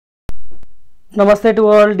Namaste to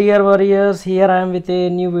all dear warriors. Here I am with a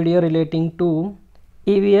new video relating to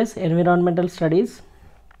EVS environmental studies.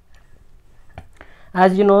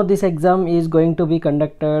 As you know, this exam is going to be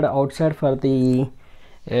conducted outside for the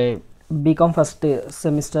BCom first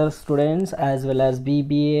semester students as well as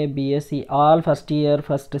BBA, B.SC, all first year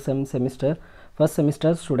first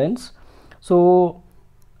semester students. So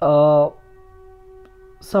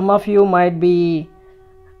some of you might be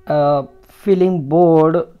feeling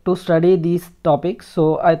bored to study these topics,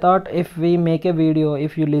 so I thought if we make a video,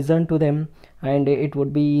 if you listen to them, and it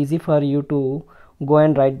would be easy for you to go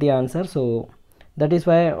and write the answer. So that is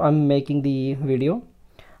why I'm making the video.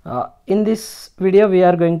 In this video we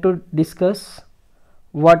are going to discuss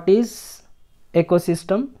what is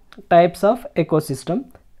ecosystem, types of ecosystem.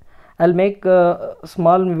 I'll make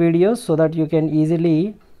small videos so that you can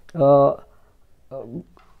easily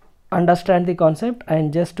understand the concept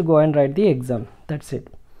and just go and write the exam. That's it.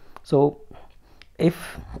 So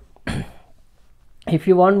if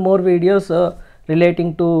you want more videos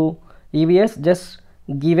relating to EVS, just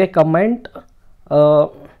give a comment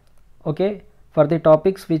okay, for the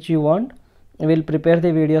topics which you want. We will prepare the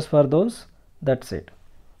videos for those. That's it.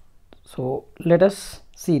 So let us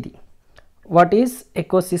see the what is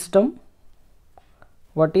ecosystem,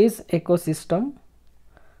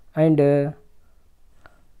 and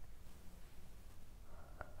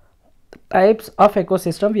types of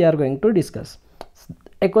ecosystem we are going to discuss.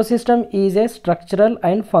 Ecosystem is a structural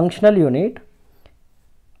and functional unit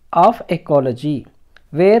of ecology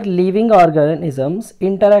where living organisms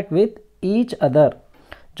interact with each other.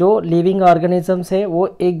 जो living organisms है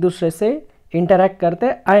वो एक दूसरे से interact करते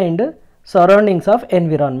हैं and surroundings of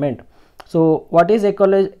environment. So what is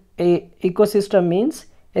ecosystem means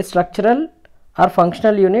a structural or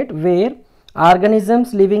functional unit where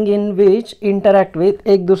organisms living in which interact with,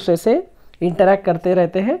 एक दूसरे से इंटरैक्ट करते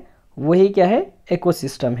रहते हैं, वही क्या है,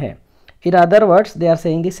 इकोसिस्टम है. In other words they are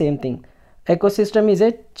saying the same thing. ecosystem is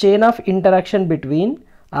a chain of interaction between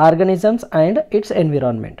organisms and its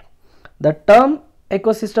environment. The term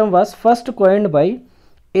ecosystem was first coined by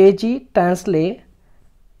A.G. Tansley,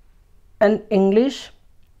 an English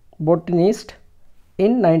botanist,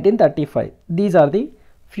 in 1935. These are the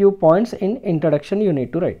few points in introduction you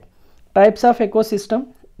need to write. Types of ecosystem.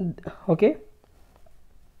 Okay,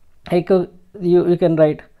 you can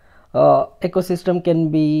write ecosystem can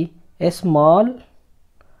be as small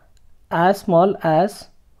as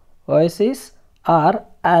oasis, or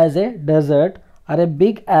as a desert, or a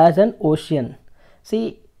big as an ocean.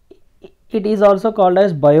 See, it is also called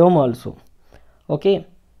as biome also. Okay,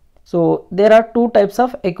 so there are two types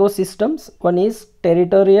of ecosystems. One is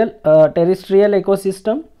terrestrial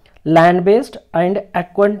ecosystem, land based, and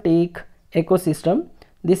aquatic ecosystem.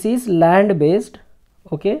 This is land based.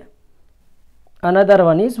 Okay, another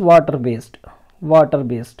one is water based.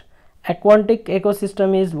 Aquatic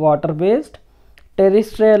ecosystem is water based,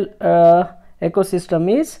 terrestrial ecosystem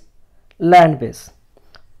is land based.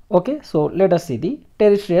 Okay, so let us see the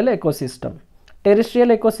terrestrial ecosystem. Terrestrial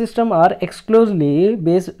ecosystem are exclusively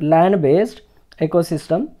land based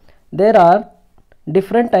ecosystem. There are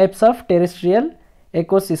different types of terrestrial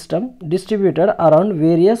ecosystem distributed around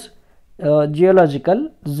various geological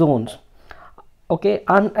zones. Okay,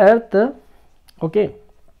 on earth,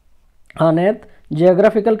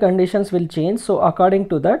 geographical conditions will change, so according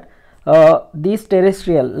to that these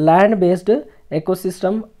terrestrial land based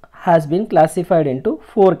ecosystem has been classified into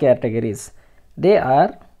 4 categories. They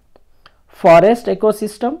are forest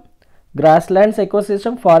ecosystem, grasslands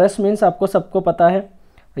ecosystem. Forest means आपको सबको पता है,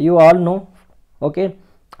 you all know. Okay,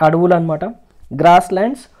 అడవులు అన్నమాట.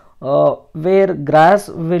 Grasslands where grass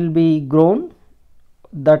will be grown,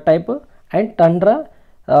 that type. And tundra,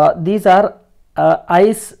 these are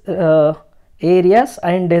ice areas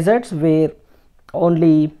and deserts where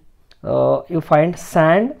only you find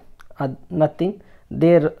sand, nothing.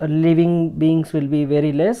 Their living beings will be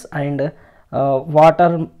very less, and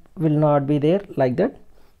water will not be there, like that.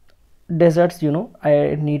 Deserts, you know,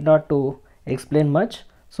 I need not to explain much.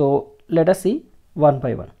 So let us see one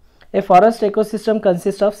by one. A forest ecosystem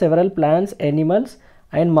consists of several plants, animals,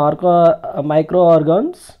 and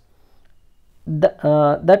microorganisms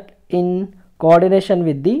that in coordination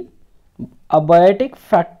with the abiotic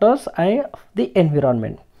factors of the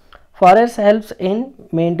environment. Forest helps in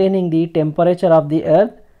maintaining the temperature of the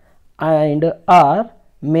earth and are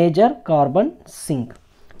major carbon sink.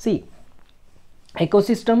 See,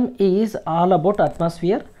 ecosystem is all about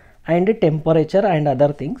atmosphere and temperature and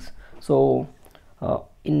other things. So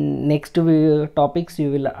in next topics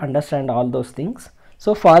you will understand all those things.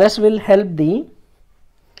 So forest will help the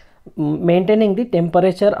maintaining the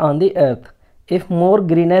temperature on the earth. If more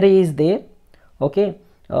greenery is there, Okay,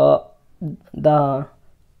 the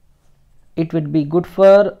it will be good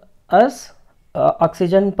for us.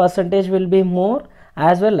 Oxygen percentage will be more,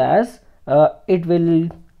 as well as it will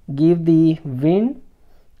give the wind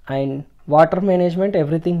and water management,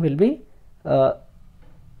 everything will be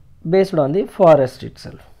based on the forest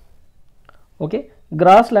itself. Okay,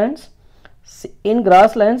 grasslands. In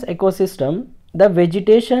grasslands ecosystem, the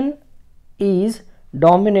vegetation is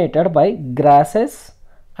dominated by grasses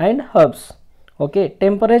and herbs. Okay,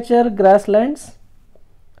 temperature grasslands,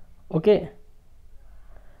 okay,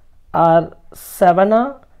 are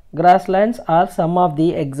savanna grasslands are some of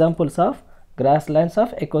the examples of grasslands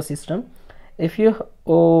of ecosystem. If you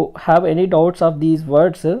have any doubts of these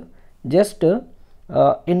words, just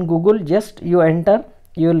in Google, just you enter,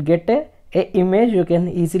 you will get a image, you can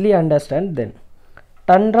easily understand. Then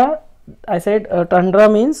tundra, I said tundra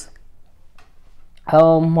means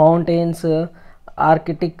mountains,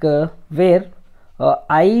 Arctic, where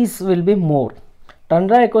ice will be more.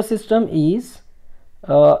 Tundra ecosystem is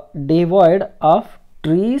devoid of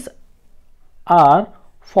trees, are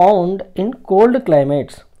found in cold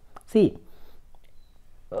climates. See,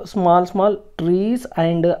 small trees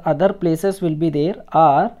and other places will be there,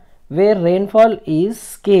 are where rainfall is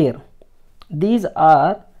scarce. These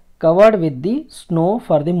are covered with the snow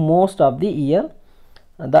for the most of the year.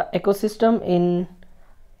 The ecosystem in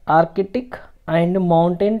Arctic and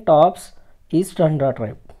mountain tops is tundra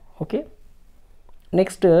type. Okay,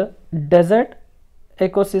 next, desert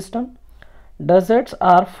ecosystem. Deserts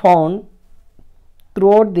are found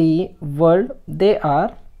throughout the world. They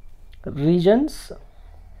are regions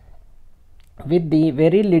with the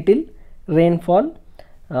very little rainfall.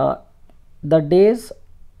 The days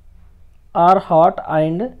are hot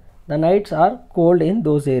and the nights are cold in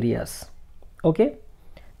those areas. Okay,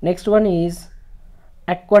 next one is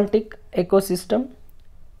aquatic ecosystem.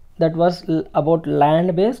 That was about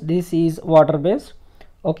land based, this is water based.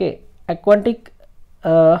 Okay, aquatic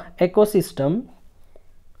ecosystem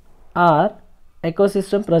are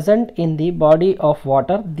ecosystem present in the body of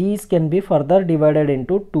water. These can be further divided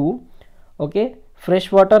into two. Okay,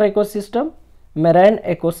 freshwater ecosystem, marine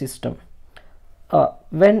ecosystem.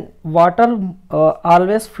 When water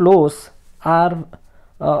always flows or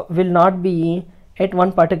will not be at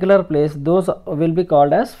one particular place, those will be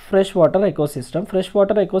called as freshwater ecosystem.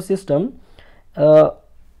 Freshwater ecosystem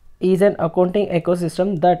is an accounting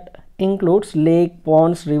ecosystem that includes lake,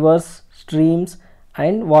 ponds, rivers, streams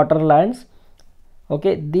and waterlands.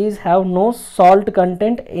 Okay, these have no salt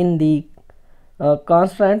content in the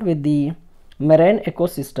constant with the marine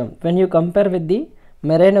ecosystem. When you compare with the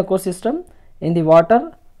marine ecosystem, in the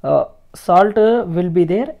water salt will be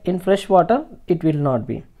there, in fresh water it will not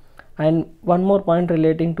be. And one more point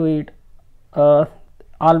relating to it,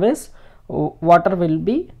 always water will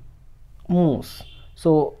be moves.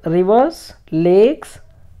 So rivers, lakes,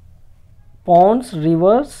 ponds,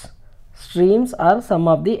 rivers, streams are some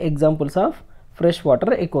of the examples of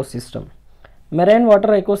freshwater ecosystem. Marine water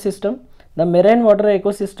ecosystem. The marine water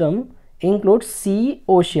ecosystem includes sea,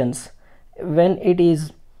 oceans. When it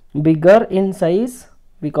is bigger in size,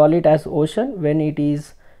 we call it as ocean. When it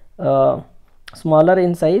is smaller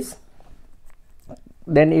in size,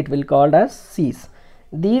 then it will called as seas.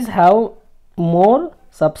 These have more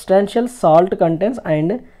substantial salt contents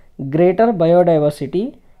and greater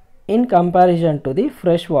biodiversity in comparison to the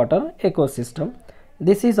freshwater ecosystem.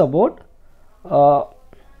 This is about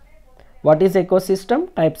what is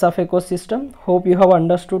ecosystem, types of ecosystem. Hope you have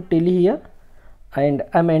understood till here, and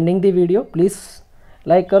I am ending the video. Please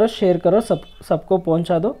like करो, share करो, सबको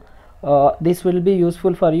पहुंचा दो. This will be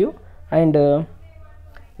useful for you. And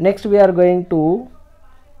next we are going to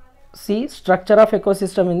see structure of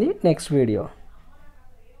ecosystem in the next video.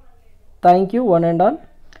 Thank you one and all.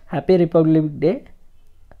 Happy Republic Day.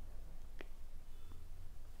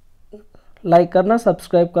 Like करना,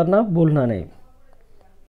 subscribe करना भूलना नहीं.